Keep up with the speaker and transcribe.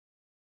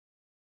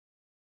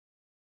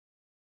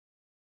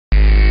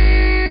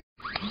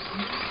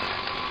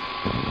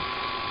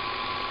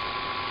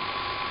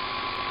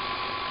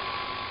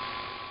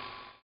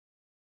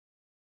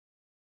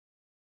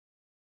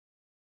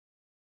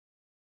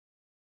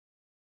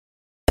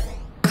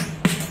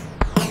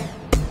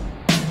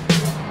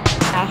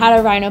had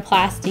a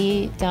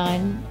rhinoplasty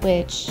done,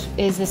 which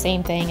is the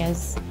same thing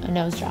as a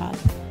nose job.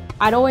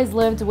 I'd always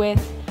lived with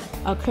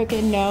a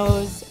crooked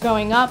nose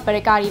growing up, but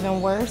it got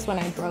even worse when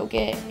I broke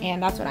it,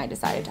 and that's when I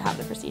decided to have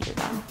the procedure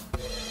done.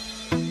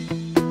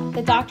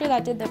 The doctor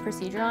that did the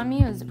procedure on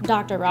me was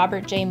Dr.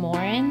 Robert J.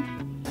 Morin.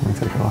 Let me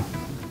take a look.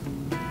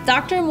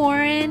 Dr.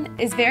 Morin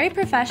is very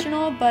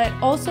professional, but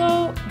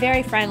also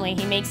very friendly.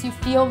 He makes you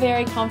feel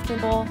very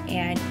comfortable,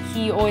 and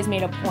he always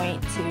made a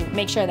point to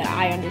make sure that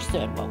I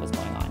understood what was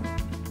going on.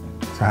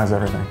 So how's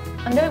everything?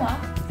 I'm doing well.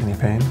 Any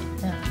pain?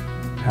 No.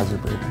 How's your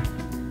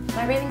breathing?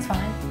 My breathing's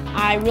fine.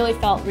 I really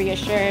felt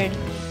reassured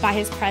by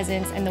his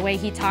presence and the way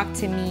he talked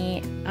to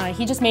me.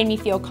 He just made me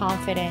feel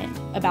confident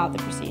about the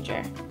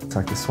procedure. It's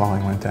like the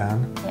swelling went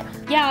down?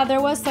 Yeah,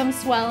 there was some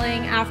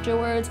swelling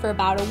afterwards for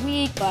about a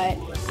week, but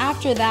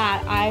after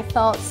that, I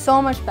felt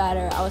so much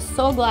better. I was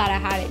so glad I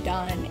had it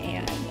done,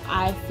 and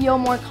I feel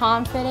more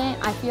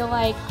confident. I feel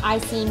like I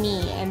see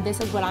me, and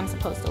this is what I'm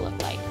supposed to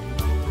look like.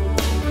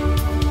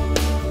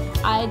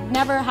 I'd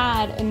never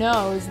had a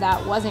nose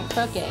that wasn't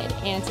crooked,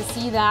 and to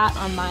see that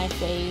on my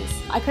face,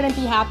 I couldn't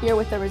be happier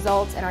with the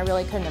results, and I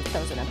really couldn't have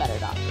chosen a better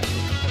doctor.